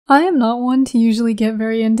I am not one to usually get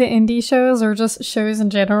very into indie shows or just shows in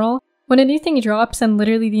general. When a new thing drops and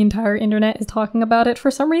literally the entire internet is talking about it,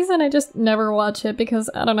 for some reason I just never watch it because,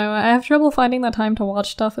 I don't know, I have trouble finding the time to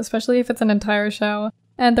watch stuff, especially if it's an entire show.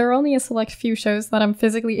 And there are only a select few shows that I'm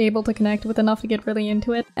physically able to connect with enough to get really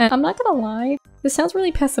into it. And I'm not gonna lie, this sounds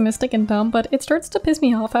really pessimistic and dumb, but it starts to piss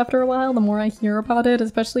me off after a while the more I hear about it,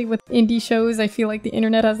 especially with indie shows. I feel like the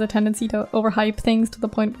internet has a tendency to overhype things to the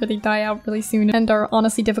point where they die out really soon and are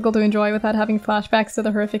honestly difficult to enjoy without having flashbacks to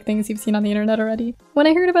the horrific things you've seen on the internet already. When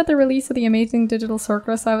I heard about the release of the amazing digital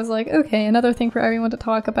Circus, I was like, okay, another thing for everyone to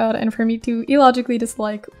talk about and for me to illogically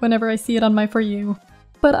dislike whenever I see it on my For You.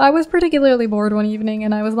 But I was particularly bored one evening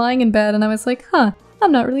and I was lying in bed and I was like,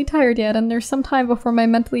 I'm not really tired yet and there's some time before my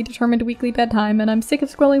mentally determined weekly bedtime and I'm sick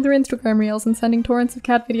of scrolling through Instagram reels and sending torrents of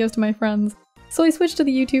cat videos to my friends. So I switched to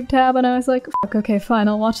the YouTube tab and I was like, fuck, okay, fine,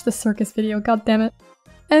 I'll watch the Circus video, goddammit.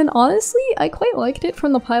 And honestly, I quite liked it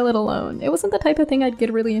from the pilot alone. It wasn't the type of thing I'd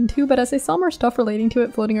get really into, but as I saw more stuff relating to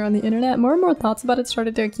it floating around the internet, more and more thoughts about it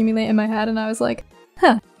started to accumulate in my head and I was like,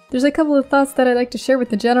 there's a couple of thoughts that I'd like to share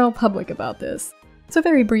with the general public about this. So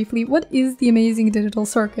very briefly, what is The Amazing Digital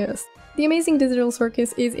Circus? The Amazing Digital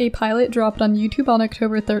Circus is a pilot dropped on YouTube on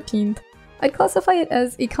October 13th. I'd classify it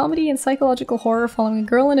as a comedy and psychological horror following a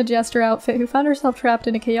girl in a jester outfit who found herself trapped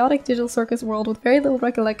in a chaotic digital circus world with very little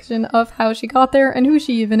recollection of how she got there and who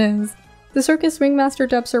she even is. The circus ringmaster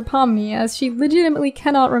dubs her Pomni, as she legitimately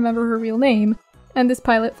cannot remember her real name, and this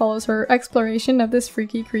pilot follows her exploration of this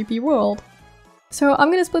freaky, creepy world. So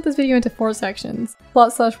I'm gonna split this video into 4 sections: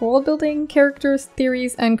 plot/world building, characters,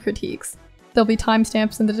 theories, and critiques. There'll be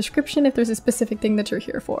timestamps in the description if there's a specific thing that you're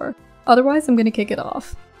here for. Otherwise, I'm gonna kick it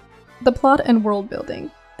off. The plot and world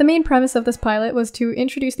building. The main premise of this pilot was to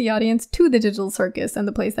introduce the audience to the digital circus and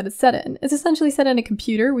the place that it's set in. It's essentially set in a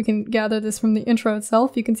computer. We can gather this from the intro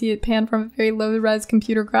itself. You can see it pan from a very low-res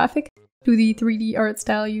computer graphic to the 3D art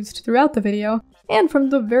style used throughout the video, and from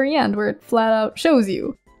the very end where it flat out shows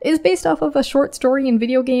you. It is based off of a short story and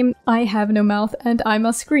video game, I Have No Mouth and I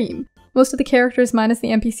Must Scream. Most of the characters minus the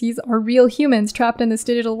NPCs are real humans trapped in this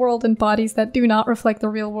digital world in bodies that do not reflect their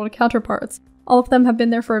real-world counterparts. All of them have been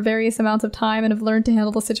there for various amounts of time and have learned to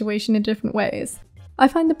handle the situation in different ways. I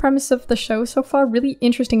find the premise of the show so far really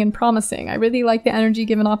interesting and promising. I really like the energy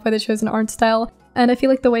given off by the chosen art style, and I feel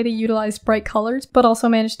like the way they utilized bright colors but also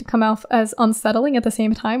managed to come off as unsettling at the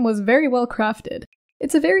same time was very well crafted.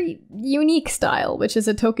 It's a very unique style, which is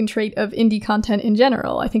a token trait of indie content in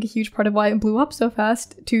general. I think a huge part of why it blew up so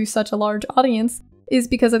fast to such a large audience is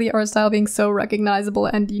because of the art style being so recognizable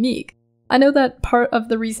and unique. I know that part of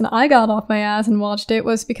the reason I got off my ass and watched it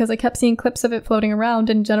was because I kept seeing clips of it floating around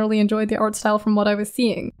and generally enjoyed the art style from what I was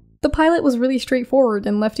seeing. The pilot was really straightforward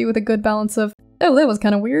and left you with a good balance of, oh, that was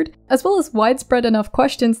kind of weird, as well as widespread enough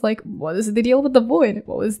questions like, what is the deal with the void?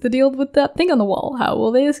 What was the deal with that thing on the wall? How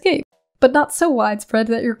will they escape? But not so widespread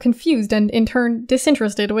that you're confused and in turn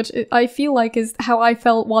disinterested, which I feel like is how I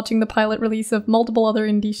felt watching the pilot release of multiple other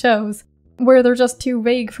indie shows, where they're just too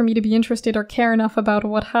vague for me to be interested or care enough about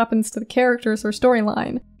what happens to the characters or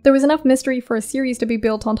storyline. There was enough mystery for a series to be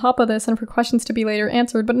built on top of this and for questions to be later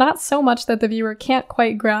answered, but not so much that the viewer can't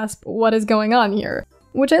quite grasp what is going on here,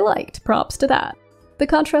 which I liked, props to that. The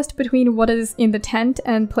contrast between what is in the tent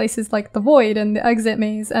and places like the void and the exit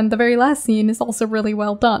maze and the very last scene is also really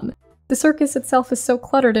well done. The circus itself is so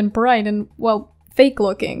cluttered and bright and, well, fake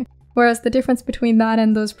looking, whereas the difference between that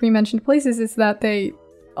and those pre-mentioned places is that they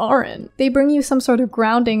aren't. They bring you some sort of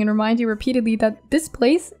grounding and remind you repeatedly that this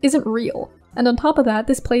place isn't real, and on top of that,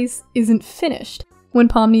 this place isn't finished. When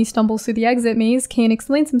Pomni stumbles through the exit maze, Kane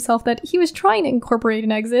explains himself that he was trying to incorporate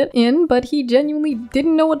an exit in, but he genuinely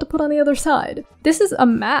didn't know what to put on the other side. This is a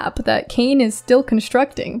map that Kane is still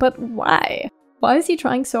constructing, but why? Why is he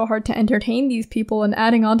trying so hard to entertain these people and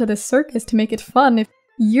adding on to this circus to make it fun if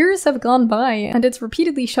years have gone by and it's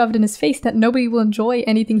repeatedly shoved in his face that nobody will enjoy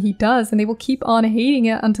anything he does and they will keep on hating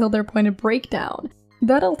it until their point of breakdown?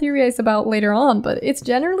 That I'll theorize about later on, but it's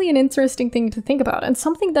generally an interesting thing to think about and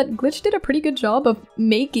something that Glitch did a pretty good job of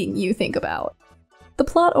making you think about. The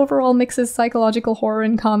plot overall mixes psychological horror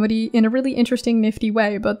and comedy in a really interesting, nifty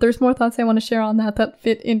way, but there's more thoughts I want to share on that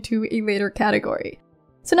fit into a later category.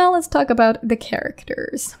 So now let's talk about the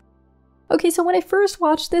characters. Okay, so when I first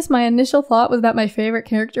watched this, my initial thought was that my favorite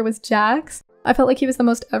character was Jax. I felt like he was the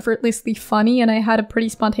most effortlessly funny and I had a pretty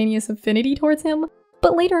spontaneous affinity towards him.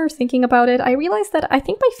 But later, thinking about it, I realized that I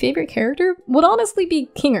think my favorite character would honestly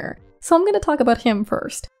be Kinger, so I'm going to talk about him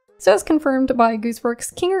first. So as confirmed by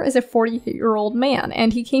Gooseworks, Kinger is a 48-year-old man,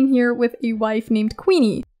 and he came here with a wife named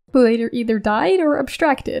Queenie, who later either died or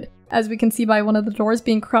abstracted. as we can see by one of the doors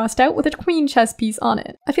being crossed out with a queen chess piece on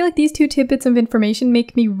it. I feel like these two tidbits of information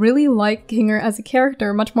make me really like Kinger as a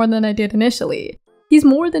character much more than I did initially. He's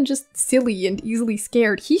more than just silly and easily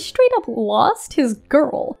scared, he straight up lost his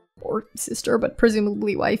girl, or sister, but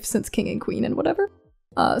presumably wife since king and queen and whatever,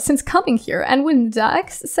 since coming here. And when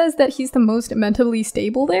Dax says that he's the most mentally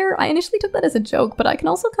stable there, I initially took that as a joke, but I can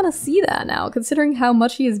also kind of see that now, considering how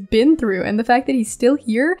much he has been through and the fact that he's still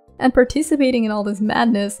here and participating in all this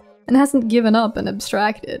madness and hasn't given up and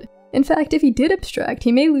abstracted. In fact, if he did abstract,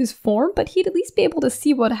 he may lose form, but he'd at least be able to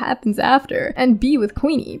see what happens after and be with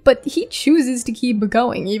Queenie, but he chooses to keep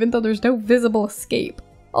going even though there's no visible escape.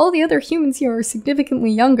 All the other humans here are significantly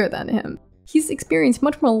younger than him. He's experienced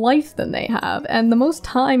much more life than they have, and the most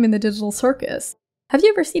time in the digital circus. Have you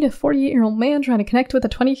ever seen a 48-year-old man trying to connect with a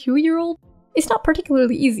 22-year-old? It's not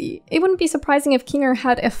particularly easy. It wouldn't be surprising if Kinger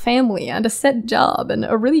had a family and a set job and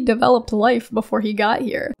a really developed life before he got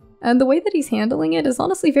here. And the way that he's handling it is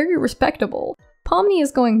honestly very respectable. Pomni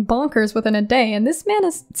is going bonkers within a day, and this man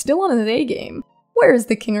is still on his A game. Where is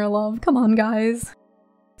the Kinger love? Come on, guys.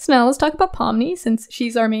 So now let's talk about Pomni, since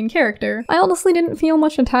she's our main character. I honestly didn't feel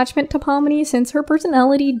much attachment to Pomni since her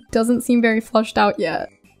personality doesn't seem very fleshed out yet.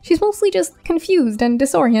 She's mostly just confused and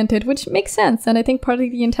disoriented, which makes sense, and I think part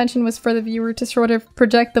of the intention was for the viewer to sort of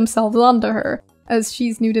project themselves onto her, as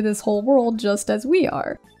she's new to this whole world just as we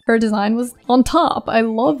are. Her design was on top. I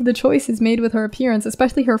love the choices made with her appearance,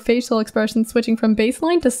 especially her facial expression switching from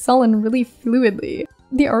baseline to sullen really fluidly.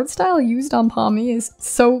 The art style used on Pomni is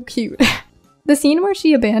so cute. The scene where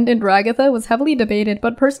she abandoned Ragatha was heavily debated,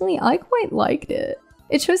 but personally I quite liked it.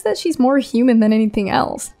 It shows that she's more human than anything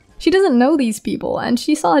else. She doesn't know these people, and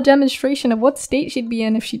she saw a demonstration of what state she'd be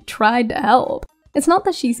in if she tried to help. It's not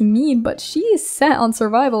that she's mean, but she is set on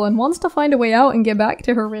survival and wants to find a way out and get back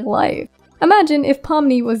to her real life. Imagine if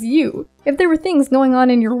Pomni was you. If there were things going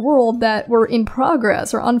on in your world that were in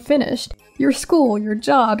progress or unfinished, your school, your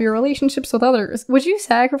job, your relationships with others, would you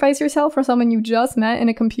sacrifice yourself for someone you just met in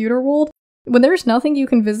a computer world when there's nothing you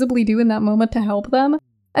can visibly do in that moment to help them?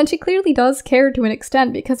 And she clearly does care to an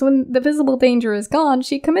extent, because when the visible danger is gone,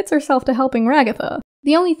 she commits herself to helping Ragatha,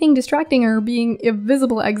 the only thing distracting her being a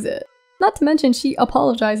visible exit. Not to mention she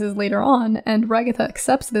apologizes later on, and Ragatha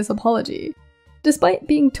accepts this apology. Despite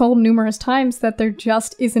being told numerous times that there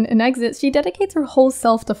just isn't an exit, she dedicates her whole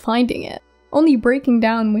self to finding it, only breaking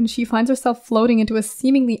down when she finds herself floating into a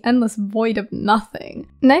seemingly endless void of nothing.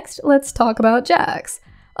 Next, let's talk about Jax.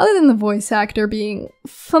 Other than the voice actor being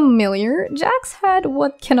familiar, Jax had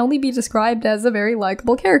what can only be described as a very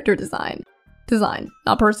likable character design.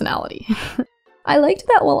 Not personality. I liked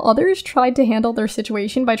that while others tried to handle their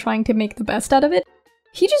situation by trying to make the best out of it,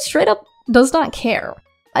 he just straight up does not care.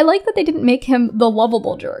 I like that they didn't make him the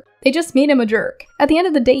lovable jerk. They just made him a jerk. At the end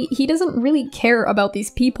of the day, he doesn't really care about these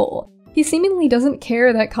people. He seemingly doesn't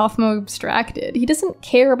care that Kaufmo abstracted. He doesn't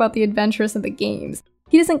care about the adventures of the games.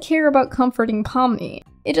 He doesn't care about comforting Pomni.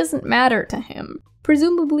 It doesn't matter to him.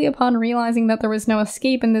 Presumably upon realizing that there was no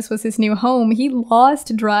escape and this was his new home, he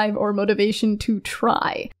lost drive or motivation to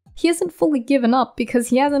try. He hasn't fully given up because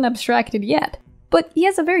he hasn't abstracted yet. But he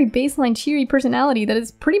has a very baseline cheery personality that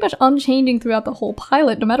is pretty much unchanging throughout the whole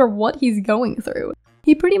pilot, no matter what he's going through.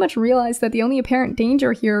 He pretty much realized that the only apparent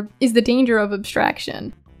danger here is the danger of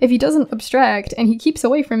abstraction. If he doesn't abstract, and he keeps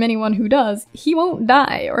away from anyone who does, he won't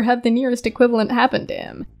die or have the nearest equivalent happen to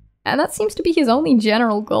him. And that seems to be his only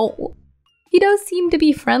general goal. He does seem to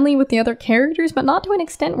be friendly with the other characters, but not to an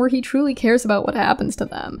extent where he truly cares about what happens to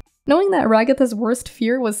them. Knowing that Ragatha's worst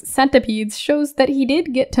fear was centipedes shows that he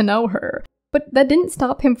did get to know her. But that didn't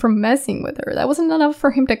stop him from messing with her. That wasn't enough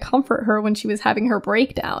for him to comfort her when she was having her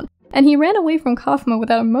breakdown. And he ran away from Kaufmo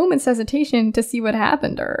without a moment's hesitation to see what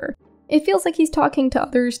happened to her. It feels like he's talking to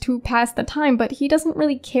others to pass the time, but he doesn't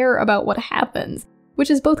really care about what happens,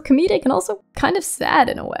 which is both comedic and also kind of sad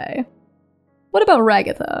in a way. What about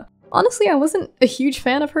Ragatha? Honestly, I wasn't a huge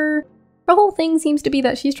fan of her. Her whole thing seems to be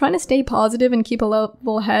that she's trying to stay positive and keep a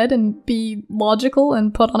level head and be logical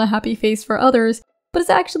and put on a happy face for others, but it's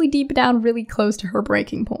actually deep down really close to her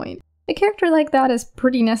breaking point. A character like that is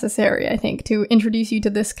pretty necessary, I think, to introduce you to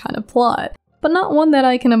this kind of plot, but not one that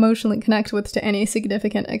I can emotionally connect with to any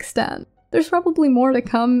significant extent. There's probably more to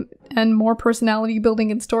come and more personality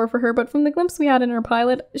building in store for her, but from the glimpse we had in her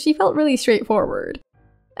pilot, she felt really straightforward.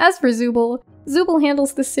 As for Zubul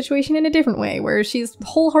handles this situation in a different way, where she's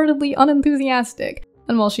wholeheartedly unenthusiastic,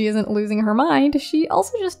 and while she isn't losing her mind, she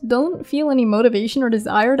also just doesn't feel any motivation or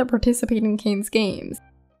desire to participate in Kane's games.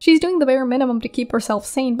 She's doing the bare minimum to keep herself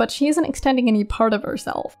sane, but she isn't extending any part of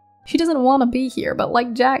herself. She doesn't want to be here, but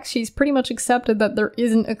like Jax, she's pretty much accepted that there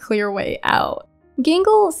isn't a clear way out.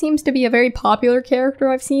 Gangle seems to be a very popular character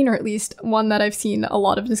I've seen, or at least one that I've seen a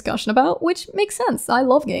lot of discussion about, which makes sense. I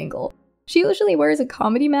love Gangle. She usually wears a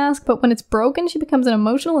comedy mask, but when it's broken, she becomes an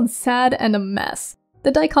emotional and sad and a mess.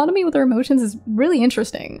 The dichotomy with her emotions is really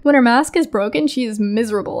interesting. When her mask is broken, she is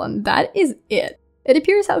miserable, and that is it. It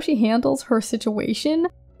appears how she handles her situation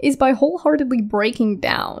is by wholeheartedly breaking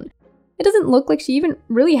down. It doesn't look like she even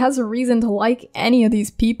really has a reason to like any of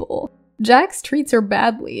these people. Jax treats her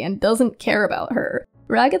badly and doesn't care about her.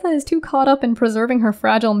 Ragatha is too caught up in preserving her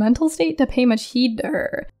fragile mental state to pay much heed to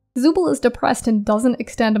her. Zubul is depressed and doesn't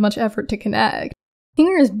extend much effort to connect.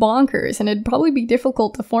 Kinger is bonkers, and it'd probably be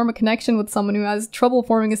difficult to form a connection with someone who has trouble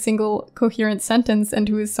forming a single coherent sentence and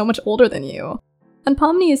who is so much older than you. And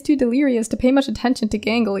Pomni is too delirious to pay much attention to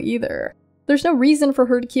Gangle either. There's no reason for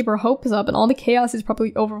her to keep her hopes up, and all the chaos is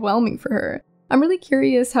probably overwhelming for her. I'm really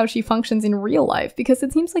curious how she functions in real life, because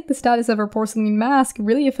it seems like the status of her porcelain mask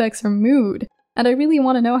really affects her mood, and I really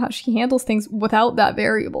want to know how she handles things without that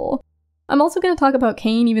variable. I'm also going to talk about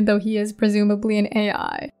Kane, even though he is presumably an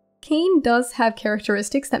AI. Kane does have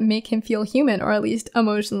characteristics that make him feel human, or at least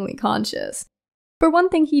emotionally conscious. For one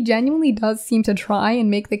thing, he genuinely does seem to try and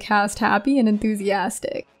make the cast happy and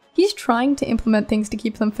enthusiastic. He's trying to implement things to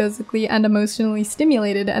keep them physically and emotionally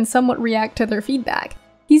stimulated and somewhat react to their feedback.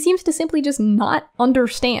 He seems to simply just not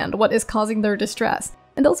understand what is causing their distress,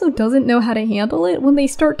 and also doesn't know how to handle it when they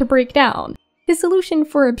start to break down. His solution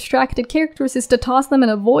for abstracted characters is to toss them in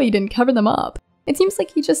a void and cover them up. It seems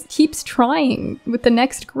like he just keeps trying with the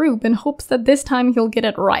next group in hopes that this time he'll get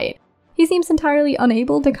it right. He seems entirely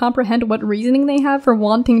unable to comprehend what reasoning they have for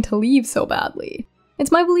wanting to leave so badly.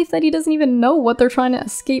 It's my belief that he doesn't even know what they're trying to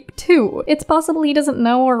escape to. It's possible he doesn't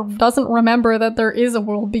know or doesn't remember that there is a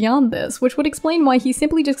world beyond this, which would explain why he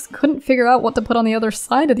simply just couldn't figure out what to put on the other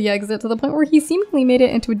side of the exit to the point where he seemingly made it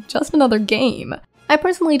into just another game. I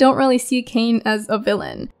personally don't really see Kane as a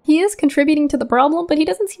villain. He is contributing to the problem, but he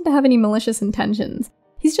doesn't seem to have any malicious intentions.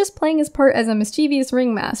 He's just playing his part as a mischievous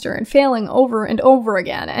ringmaster and failing over and over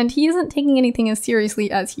again, and he isn't taking anything as seriously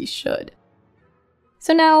as he should.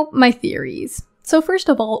 So now, my theories. So first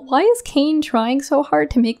of all, why is Kane trying so hard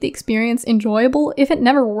to make the experience enjoyable if it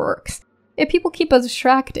never works? If people keep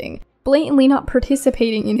abstracting, blatantly not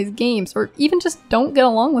participating in his games, or even just don't get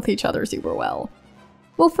along with each other super well?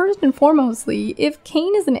 Well, first and foremostly, if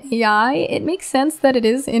Kane is an AI, it makes sense that it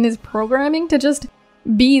is in his programming to just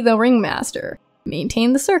be the ringmaster.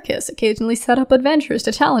 Maintain the circus, occasionally set up adventures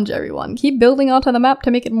to challenge everyone, keep building onto the map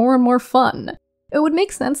to make it more and more fun. It would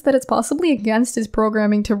make sense that it's possibly against his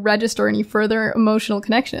programming to register any further emotional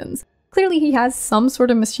connections. Clearly he has some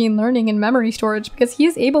sort of machine learning and memory storage because he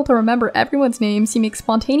is able to remember everyone's names, he makes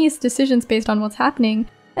spontaneous decisions based on what's happening,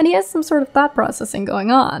 and he has some sort of thought processing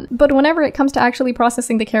going on. But whenever it comes to actually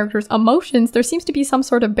processing the character's emotions, there seems to be some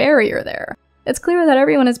sort of barrier there. It's clear that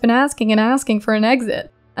everyone has been asking for an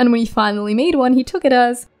exit, and when he finally made one, he took it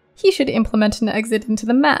as, he should implement an exit into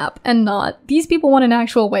the map, and not, these people want an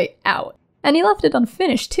actual way out. And he left it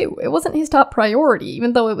unfinished too. It wasn't his top priority,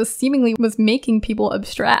 even though it was seemingly making people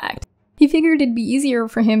abstract. He figured it'd be easier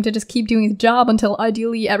for him to just keep doing his job until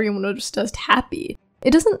ideally everyone was just happy. It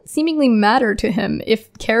doesn't seemingly matter to him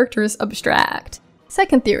if characters abstract.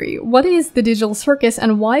 Second theory, what is the digital circus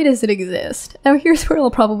and why does it exist? Now here's where I'll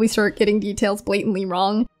probably start getting details blatantly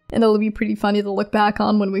wrong, and it'll be pretty funny to look back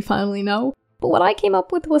on when we finally know. But what I came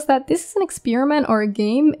up with was that this is an experiment or a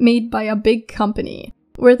game made by a big company,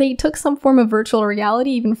 where they took some form of virtual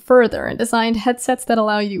reality even further and designed headsets that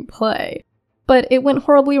allow you to play. But it went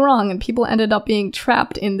horribly wrong and people ended up being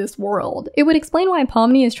trapped in this world. It would explain why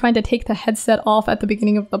Pomni is trying to take the headset off at the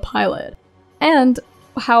beginning of the pilot, and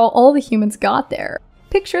how all the humans got there.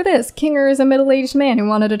 Picture this, Kinger is a middle-aged man who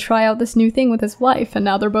wanted to try out this new thing with his wife, and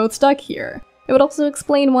now they're both stuck here. It would also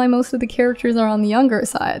explain why most of the characters are on the younger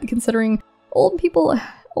side, considering old people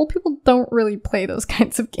don't really play those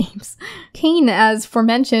kinds of games. Kane, as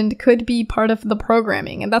aforementioned, could be part of the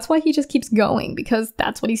programming, and that's why he just keeps going, because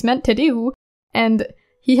that's what he's meant to do, and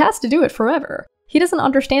he has to do it forever. He doesn't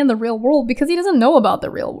understand the real world because he doesn't know about the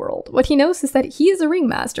real world. What he knows is that he is a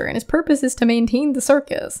ringmaster, and his purpose is to maintain the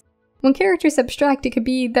circus. When characters abstract, it could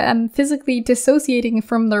be them physically dissociating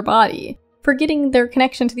from their body, forgetting their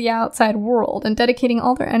connection to the outside world, and dedicating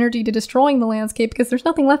all their energy to destroying the landscape because there's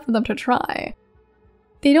nothing left for them to try.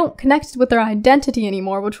 They don't connect with their identity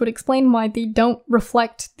anymore, which would explain why they don't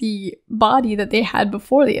reflect the body that they had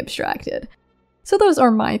before they abstracted. So those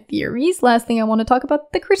are my theories. Last thing I want to talk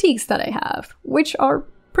about, the critiques that I have, which are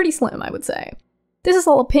pretty slim, I would say. This is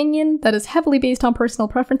all opinion that is heavily based on personal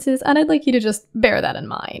preferences, and I'd like you to just bear that in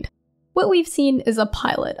mind. What we've seen is a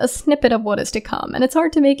pilot, a snippet of what is to come, and it's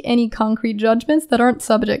hard to make any concrete judgments that aren't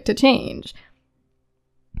subject to change.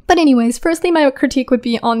 But anyways, firstly my critique would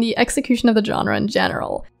be on the execution of the genre in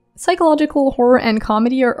general. Psychological horror and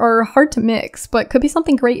comedy are hard to mix, but could be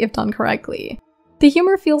something great if done correctly. The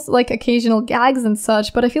humor feels like occasional gags and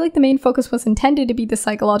such, but I feel like the main focus was intended to be the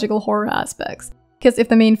psychological horror aspects. Because if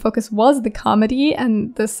the main focus was the comedy,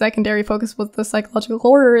 and the secondary focus was the psychological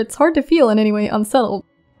horror, it's hard to feel in any way unsettled.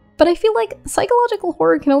 But I feel like psychological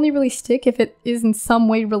horror can only really stick if it is in some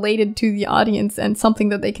way related to the audience and something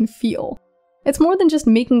that they can feel. It's more than just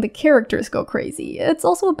making the characters go crazy, it's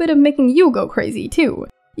also a bit of making you go crazy too,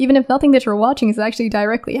 even if nothing that you're watching is actually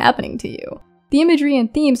directly happening to you. The imagery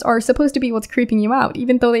and themes are supposed to be what's creeping you out,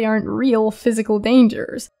 even though they aren't real physical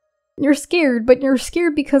dangers. You're scared, but you're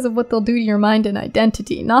scared because of what they'll do to your mind and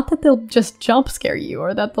identity, not that they'll just jump scare you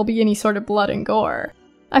or that there'll be any sort of blood and gore.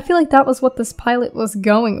 I feel like that was what this pilot was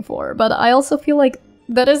going for, but I also feel like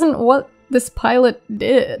that isn't what this pilot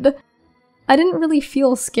did. I didn't really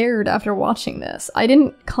feel scared after watching this. I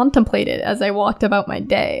didn't contemplate it as I walked about my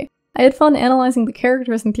day. I had fun analyzing the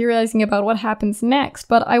characters and theorizing about what happens next,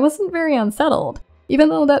 but I wasn't very unsettled, even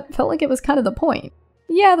though that felt like it was kind of the point.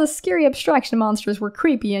 Yeah, the scary abstraction monsters were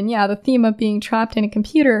creepy, and yeah, the theme of being trapped in a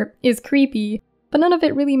computer is creepy, but none of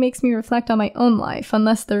it really makes me reflect on my own life,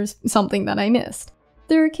 unless there's something that I missed.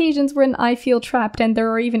 There are occasions when I feel trapped, and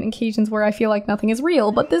there are even occasions where I feel like nothing is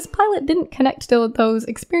real, but this pilot didn't connect to those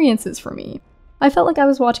experiences for me. I felt like I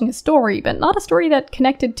was watching a story, but not a story that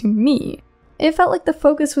connected to me. It felt like the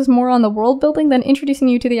focus was more on the world building than introducing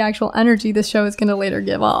you to the actual energy this show is going to later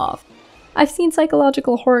give off. I've seen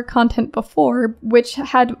psychological horror content before, which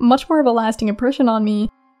had much more of a lasting impression on me,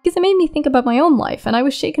 because it made me think about my own life, and I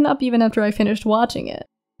was shaken up even after I finished watching it.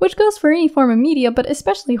 Which goes for any form of media, but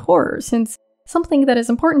especially horror, since something that is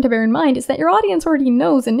important to bear in mind is that your audience already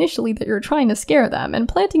knows initially that you're trying to scare them, and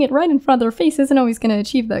planting it right in front of their face isn't always going to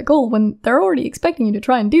achieve that goal when they're already expecting you to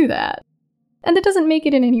try and do that. And that doesn't make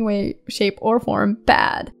it in any way, shape, or form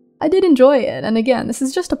bad. I did enjoy it, and again, this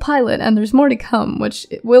is just a pilot and there's more to come, which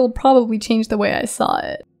will probably change the way I saw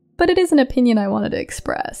it. But it is an opinion I wanted to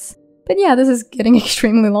express. But yeah, this is getting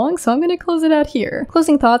extremely long, so I'm going to close it out here.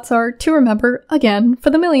 Closing thoughts are to remember, again,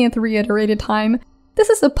 for the millionth reiterated time, this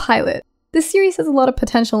is a pilot. This series has a lot of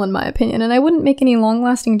potential in my opinion, and I wouldn't make any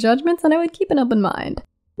long-lasting judgments, and I would keep an open mind.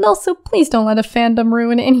 And also, please don't let a fandom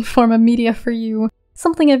ruin any form of media for you.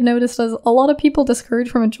 Something I've noticed is a lot of people discourage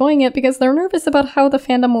from enjoying it because they're nervous about how the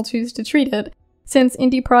fandom will choose to treat it, since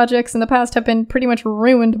indie projects in the past have been pretty much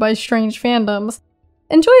ruined by strange fandoms.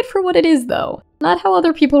 Enjoy it for what it is though, not how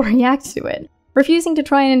other people react to it. Refusing to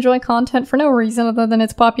try and enjoy content for no reason other than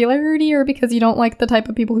its popularity or because you don't like the type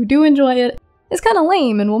of people who do enjoy it is kinda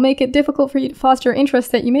lame and will make it difficult for you to foster interests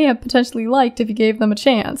that you may have potentially liked if you gave them a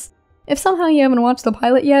chance. If somehow you haven't watched the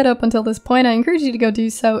pilot yet up until this point, I encourage you to go do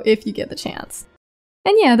so if you get the chance.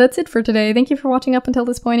 And yeah, that's it for today. Thank you for watching up until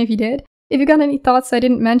this point if you did. If you got any thoughts I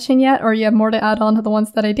didn't mention yet, or you have more to add on to the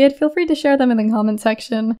ones that I did, feel free to share them in the comment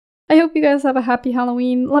section. I hope you guys have a happy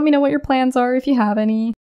Halloween. Let me know what your plans are if you have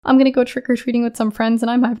any. I'm gonna go trick-or-treating with some friends and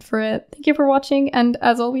I'm hyped for it. Thank you for watching, and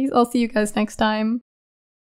as always, I'll see you guys next time.